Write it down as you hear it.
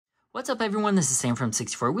What's up everyone, this is Sam from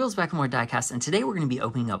 64 Wheels, back in more diecast, and today we're going to be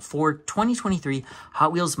opening up 4 2023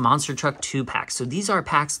 Hot Wheels Monster Truck 2 packs. So these are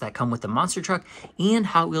packs that come with the Monster Truck and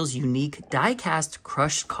Hot Wheels unique diecast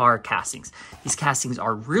crushed car castings. These castings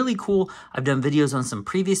are really cool. I've done videos on some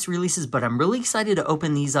previous releases, but I'm really excited to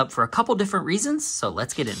open these up for a couple different reasons, so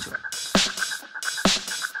let's get into it.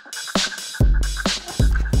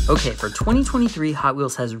 Okay, for 2023, Hot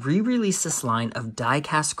Wheels has re-released this line of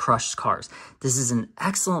die-cast crushed cars. This is an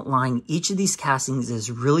excellent line. Each of these castings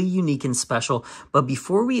is really unique and special. But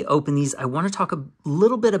before we open these, I want to talk a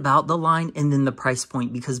little bit about the line and then the price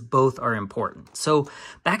point because both are important. So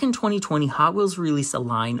back in 2020, Hot Wheels released a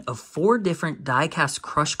line of 4 different die-cast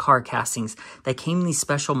crushed car castings that came in these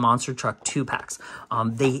special Monster Truck 2 packs.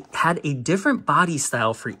 They had a different body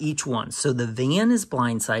style for each one. So the van is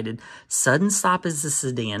blindsided, sudden stop is the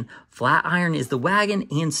sedan, flat iron is the wagon,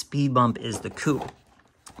 and speed bump is the coupe.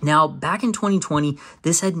 Now, back in 2020,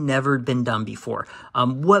 this had never been done before.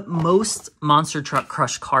 What most Monster Truck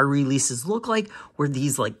Crush car releases look like were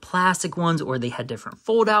these like plastic ones, or they had different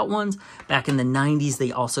fold-out ones. Back in the 90s,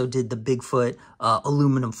 they also did the Bigfoot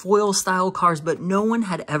aluminum foil style cars, but no one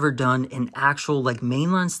had ever done an actual like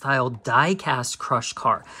mainline style die-cast crush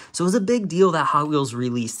car. So it was a big deal that Hot Wheels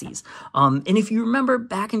released these. And if you remember,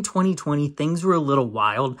 back in 2020, things were a little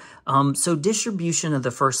wild. So distribution of the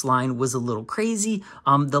first line was a little crazy.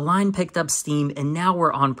 The line picked up steam, and now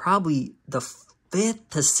we're on probably the 5th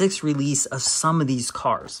to 6th release of some of these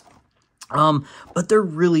cars. But they're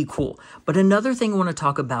really cool. But another thing I want to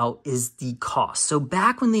talk about is the cost. So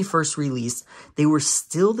back when they first released, they were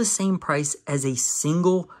still the same price as a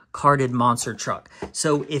single carded monster truck.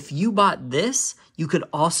 So if you bought this, you could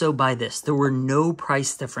also buy this. There were no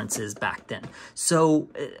price differences back then. So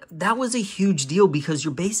that was a huge deal because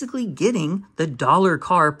you're basically getting the dollar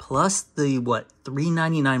car plus the,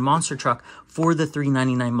 $3.99 monster truck for the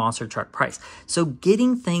 $3.99 monster truck price. So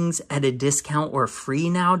getting things at a discount or free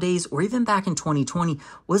nowadays, or even back in 2020,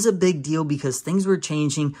 was a big deal because things were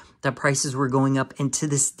changing, the prices were going up, and to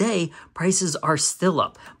this day, prices are still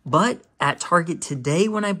up. But at Target today,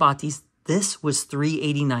 when I bought these, this was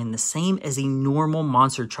 $3.89, the same as a normal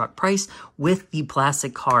monster truck price with the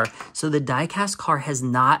plastic car. So the diecast car has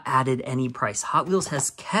not added any price. Hot Wheels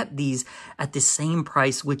has kept these at the same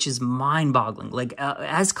price, which is mind-boggling. Like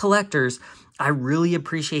as collectors, I really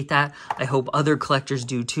appreciate that. I hope other collectors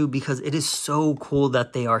do too, because it is so cool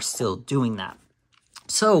that they are still doing that.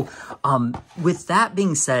 So with that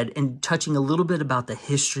being said, and touching a little bit about the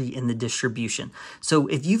history and the distribution. So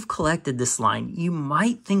if you've collected this line, you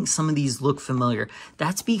might think some of these look familiar.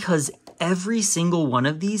 That's because every single one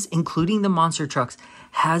of these, including the monster trucks,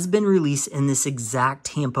 has been released in this exact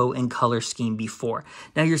tempo and color scheme before.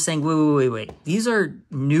 Now you're saying, wait. These are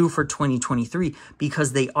new for 2023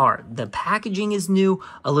 because they are. The packaging is new,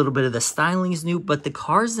 a little bit of the styling is new, but the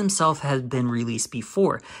cars themselves have been released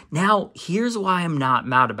before. Now, here's why I'm not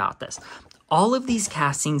mad about this. All of these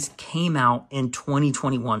castings came out in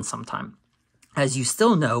 2021 sometime. As you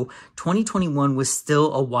still know, 2021 was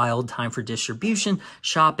still a wild time for distribution,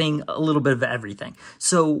 shopping, a little bit of everything.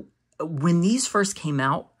 So when these first came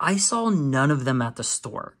out, I saw none of them at the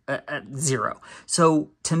store, at zero. So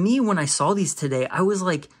to me, when I saw these today, I was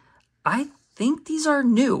like, I think these are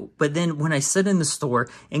new. But then when I sit in the store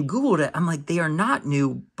and Googled it, I'm like, they are not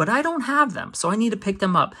new, but I don't have them. So I need to pick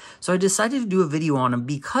them up. So I decided to do a video on them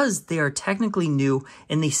because they are technically new,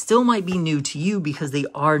 and they still might be new to you because they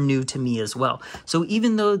are new to me as well. So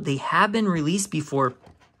even though they have been released before,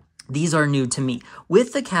 these are new to me,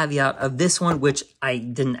 with the caveat of this one, which I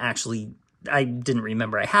didn't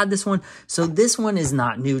remember I had this one. So this one is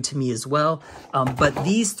not new to me as well. But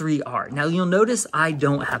these 3 are. Now you'll notice I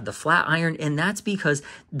don't have the flat iron, and that's because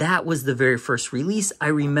that was the very first release. I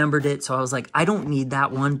remembered it. So I was like, I don't need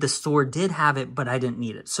that one. The store did have it, but I didn't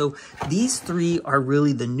need it. So these 3 are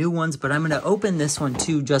really the new ones, but I'm going to open this one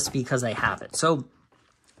too, just because I have it. So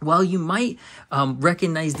while you might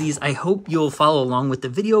recognize these, I hope you'll follow along with the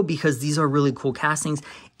video because these are really cool castings.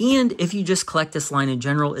 And if you just collect this line in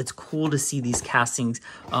general, it's cool to see these castings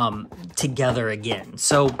together again.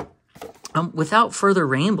 So without further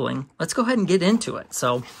rambling, let's go ahead and get into it.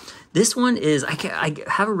 So this one is, I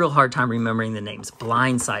have a real hard time remembering the names,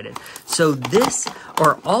 Blindsided. So this,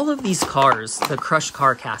 or all of these cars, the crushed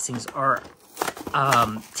car castings are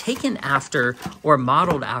taken after or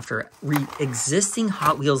modeled after existing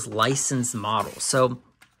Hot Wheels licensed models. So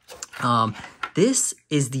This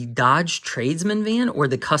is the Dodge Tradesman van or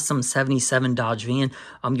the Custom 77 Dodge van.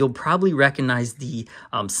 You'll probably recognize the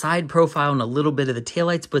side profile and a little bit of the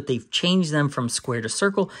taillights, but they've changed them from square to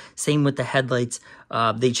circle. Same with the headlights.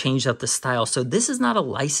 They changed up the style. So this is not a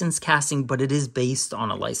licensed casting, but it is based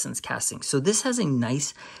on a licensed casting. So this has a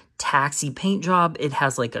nice taxi paint job. It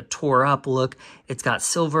has like a tore up look. It's got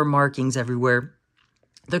silver markings everywhere.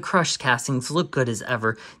 The crushed castings look good as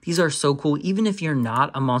ever. These are so cool. Even if you're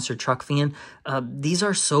not a monster truck fan, these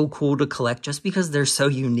are so cool to collect just because they're so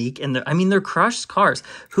unique. And they're crushed cars.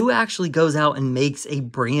 Who actually goes out and makes a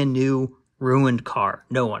brand new ruined car?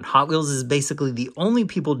 No one. Hot Wheels is basically the only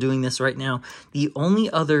people doing this right now. The only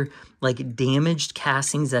other like damaged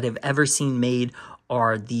castings that I've ever seen made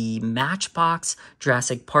are the Matchbox,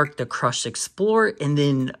 Jurassic Park, the Crushed Explorer, and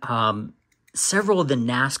then several of the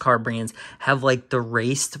NASCAR brands have like the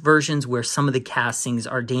raced versions where some of the castings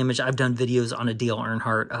are damaged. I've done videos on a Dale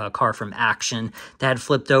Earnhardt car from Action that had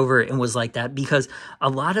flipped over and was like that, because a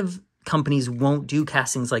lot of companies won't do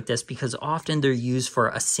castings like this because often they're used for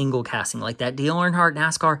a single casting. Like that Dale Earnhardt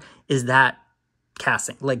NASCAR is that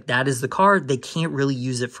casting. Like that is the car. They can't really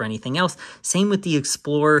use it for anything else. Same with the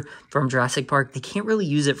Explorer from Jurassic Park. They can't really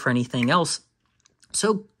use it for anything else.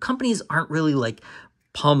 So companies aren't really like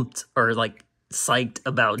pumped or like psyched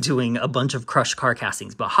about doing a bunch of crushed car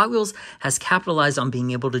castings, but Hot Wheels has capitalized on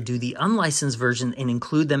being able to do the unlicensed version and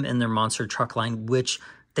include them in their monster truck line, which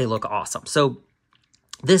they look awesome. So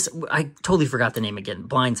this, I totally forgot the name again.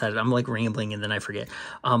 Blindsided. I'm like rambling and then I forget.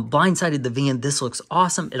 Blindsided, the van. This looks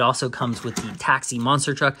awesome. It also comes with the taxi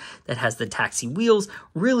monster truck that has the taxi wheels.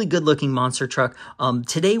 Really good looking monster truck.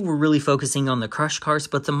 Today we're really focusing on the crushed cars,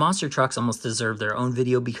 but the monster trucks almost deserve their own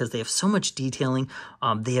video because they have so much detailing.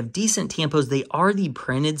 They have decent tampos. They are the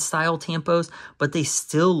printed style tampos, but they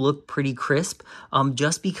still look pretty crisp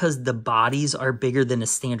just because the bodies are bigger than a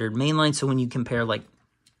standard mainline. So when you compare like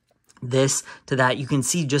this to that, you can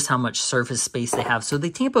see just how much surface space they have. So the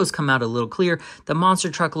tampos come out a little clear. The monster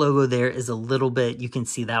truck logo there is a little bit, you can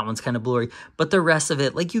see that one's kind of blurry, but the rest of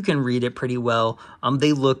it, like you can read it pretty well.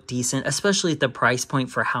 They look decent, especially at the price point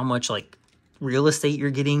for how much like real estate you're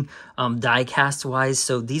getting die cast wise.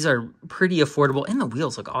 So these are pretty affordable and the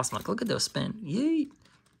wheels look awesome. Like look at those spin. Yay.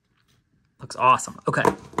 Looks awesome. Okay.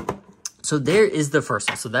 So there is the first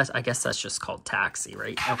one. So that's, I guess that's just called Taxi,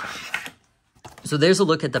 right? Okay. So there's a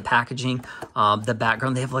look at the packaging, the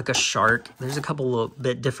background. They have like a shark. There's a couple little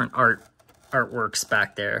bit different artworks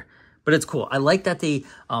back there, but it's cool. I like that they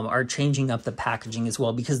are changing up the packaging as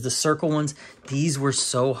well, because the circle ones, these were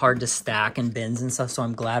so hard to stack in bins and stuff. So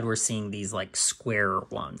I'm glad we're seeing these like square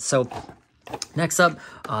ones. So next up,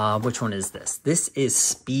 which one is this? This is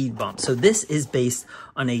Speed Bump. So this is based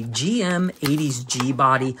on a GM 80s G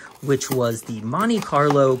body, which was the Monte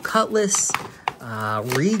Carlo Cutlass,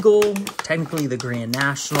 Regal, technically the Grand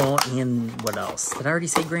National, and what else? Did I already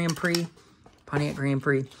say Grand Prix? Pontiac Grand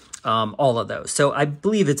Prix? All of those. So I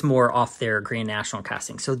believe it's more off their Grand National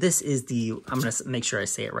casting. So this is the, I'm going to make sure I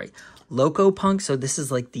say it right, Loco Punk. So this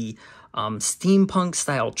is like the steampunk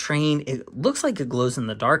style train. It looks like it glows in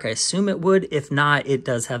the dark. I assume it would. If not, it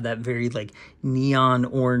does have that very like neon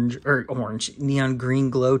neon green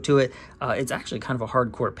glow to it. It's actually kind of a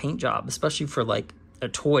hardcore paint job, especially for like a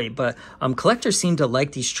toy, but collectors seem to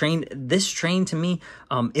like this train to me.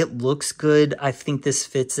 It looks good. I think this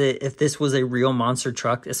fits it. If this was a real monster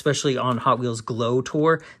truck, especially on Hot Wheels Glow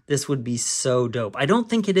Tour, this would be so dope. I don't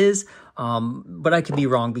think it is, but I could be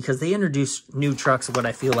wrong because they introduce new trucks, what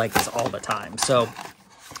I feel like is all the time. So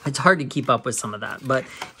it's hard to keep up with some of that, but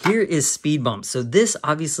here is Speed Bump. So this,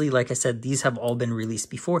 obviously, like I said, these have all been released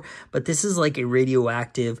before, but this is like a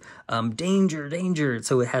radioactive danger, danger.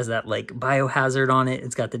 So it has that like biohazard on it.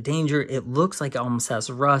 It's got the danger. It looks like it almost has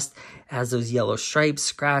rust. It has those yellow stripes,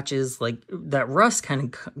 scratches, like that rust kind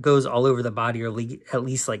of goes all over the body, or at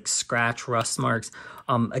least like scratch rust marks.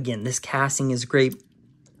 Again, this casting is great.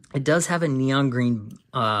 It does have a neon green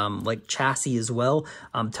like chassis as well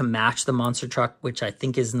to match the monster truck, which I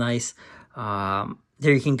think is nice.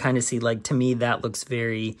 There you can kind of see, like, to me, that looks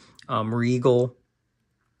very Regal-ish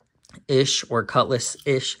or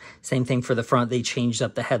Cutlass-ish. Same thing for the front. They changed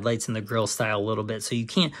up the headlights and the grille style a little bit. So you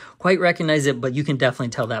can't quite recognize it, but you can definitely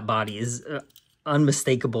tell that body is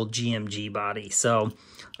unmistakable GMG body. So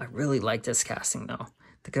I really like this casting, though.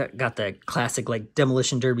 They got the classic like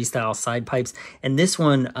Demolition Derby style side pipes. And this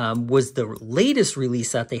one was the latest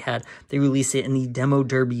release that they had. They released it in the Demo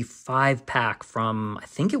Derby 5-pack from, I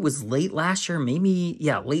think it was late last year, maybe,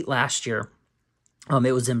 yeah, late last year.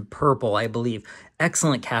 It was in purple, I believe.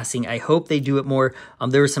 Excellent casting. I hope they do it more.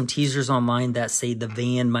 There were some teasers online that say the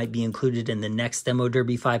van might be included in the next Demo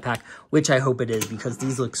Derby 5-pack, which I hope it is because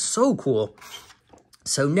these look so cool.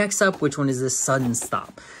 So next up, which one is this? Sudden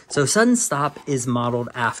Stop. So Sudden Stop is modeled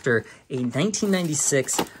after a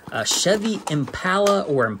 1996 Chevy Impala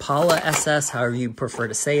or Impala SS, however you prefer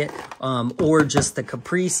to say it, or just the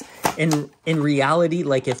Caprice. In reality,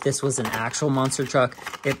 like if this was an actual monster truck,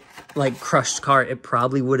 like crushed car, it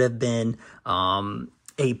probably would have been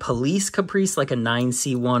a police Caprice, like a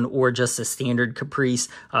 9C1 or just a standard Caprice.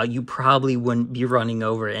 You probably wouldn't be running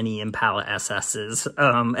over any Impala SSs,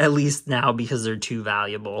 at least now because they're too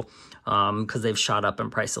valuable, because they've shot up in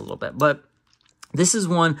price a little bit. But this is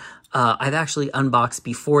one I've actually unboxed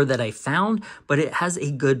before that I found, but it has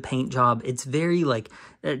a good paint job. It's very like,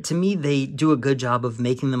 to me, they do a good job of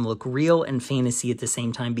making them look real and fantasy at the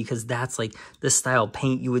same time, because that's like the style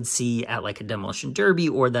paint you would see at like a Demolition Derby,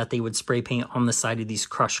 or that they would spray paint on the side of these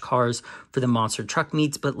crushed cars for the monster truck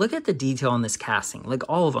meets. But look at the detail on this casting, like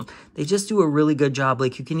all of them. They just do a really good job.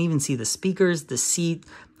 Like you can even see the speakers, the seat.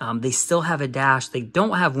 They still have a dash. They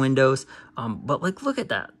don't have windows, but like, look at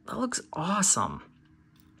that. That looks awesome.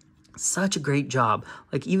 Such a great job.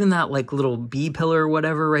 Like even that like little B pillar or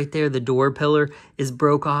whatever right there, the door pillar is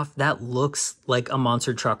broke off. That looks like a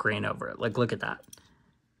monster truck ran over it. Like, look at that.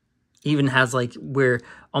 Even has like where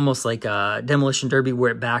almost like a Demolition Derby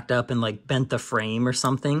where it backed up and like bent the frame or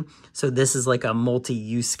something. So this is like a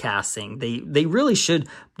multi-use casting. They really should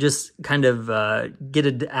just kind of get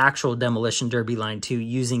an actual Demolition Derby line too,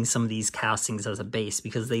 using some of these castings as a base,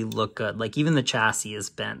 because they look good. Like even the chassis is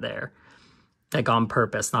bent there, like on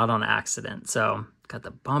purpose, not on accident. So got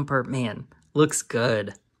the bumper, man, looks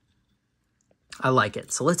good. I like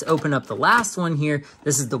it. So let's open up the last one here.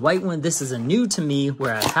 This is the white one. This is a new to me,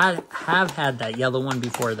 where I have had that yellow one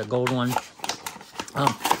before, the gold one.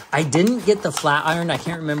 I didn't get the flat iron. I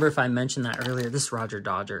can't remember if I mentioned that earlier. This Roger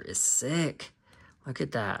Dodger is sick. Look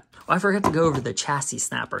at that. Oh, I forgot to go over the chassis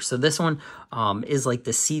snapper. So this one is like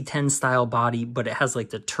the C10 style body, but it has like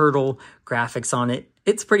the turtle graphics on it.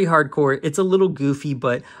 It's pretty hardcore. It's a little goofy,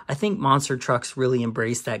 but I think monster trucks really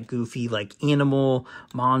embrace that goofy, like animal,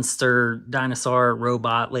 monster, dinosaur,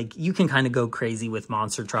 robot. Like you can kind of go crazy with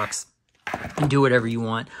monster trucks and do whatever you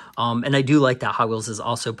want. And I do like that Hot Wheels is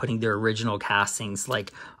also putting their original castings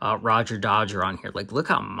like Roger Dodger on here. Like, look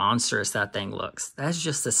how monstrous that thing looks. That's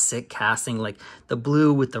just a sick casting. Like the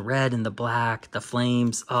blue with the red and the black, the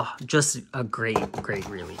flames. Oh, just a great, great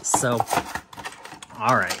release. So,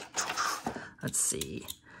 all right. Let's see.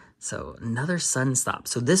 So another Sudden Stop.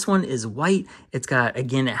 So this one is white. It's got,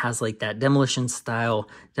 again, it has like that Demolition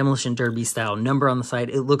Derby style number on the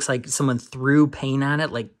side. It looks like someone threw paint at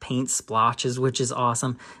it, like paint splotches, which is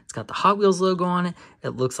awesome. It's got the Hot Wheels logo on it. It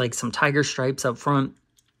looks like some tiger stripes up front.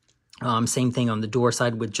 Same thing on the door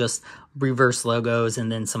side with just reverse logos,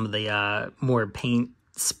 and then some of the more paint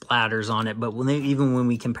splatters on it. But even when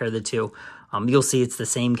we compare the two, you'll see it's the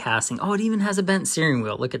same casting. Oh, it even has a bent steering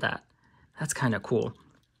wheel. Look at that. That's kind of cool.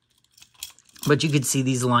 But you could see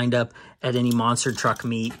these lined up at any monster truck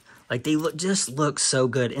meet. Like they just look so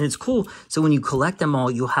good. And it's cool. So when you collect them all,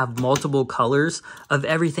 you'll have multiple colors of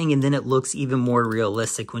everything. And then it looks even more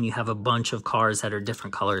realistic when you have a bunch of cars that are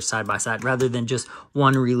different colors side by side, rather than just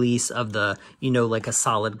one release of the, you know, like a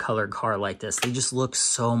solid colored car like this. They just look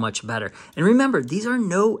so much better. And remember, these are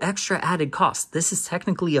no extra added cost. This is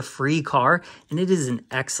technically a free car, and it is an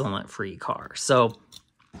excellent free car. So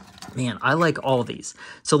man, I like all these.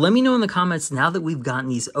 So let me know in the comments, now that we've gotten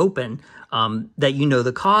these open, that you know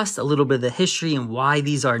the cost, a little bit of the history, and why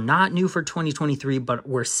these are not new for 2023, but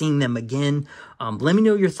we're seeing them again. Let me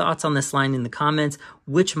know your thoughts on this line in the comments.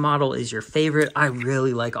 Which model is your favorite? I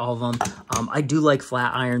really like all of them. I do like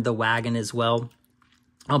Flatiron, the wagon as well.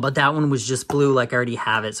 But that one was just blue, like I already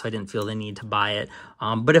have it, so I didn't feel the need to buy it.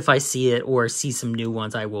 But if I see it or see some new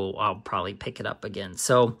ones, I'll probably pick it up again.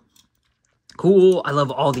 So cool. I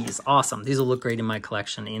love all these. Awesome. These will look great in my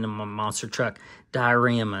collection and in my monster truck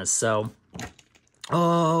dioramas. So,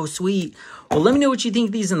 oh, sweet. Well, let me know what you think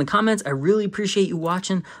of these in the comments. I really appreciate you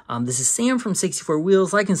watching. This is Sam from 64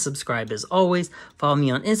 Wheels. Like and subscribe as always. Follow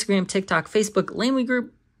me on Instagram, TikTok, Facebook, Langley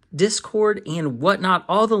Group, Discord, and whatnot.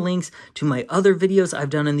 All the links to my other videos I've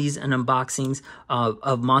done in these and unboxings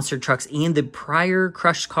of monster trucks and the prior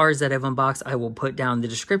crushed cars that I've unboxed, I will put down in the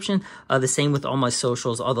description. The same with all my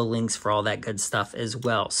socials, all the links for all that good stuff as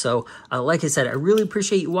well. So like I said, I really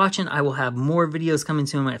appreciate you watching. I will have more videos coming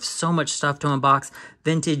soon. I have so much stuff to unbox,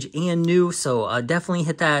 vintage and new. So definitely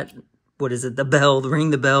hit that, what is it, the bell,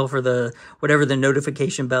 ring the bell for the, whatever the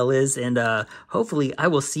notification bell is. And hopefully I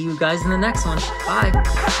will see you guys in the next one.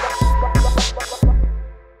 Bye.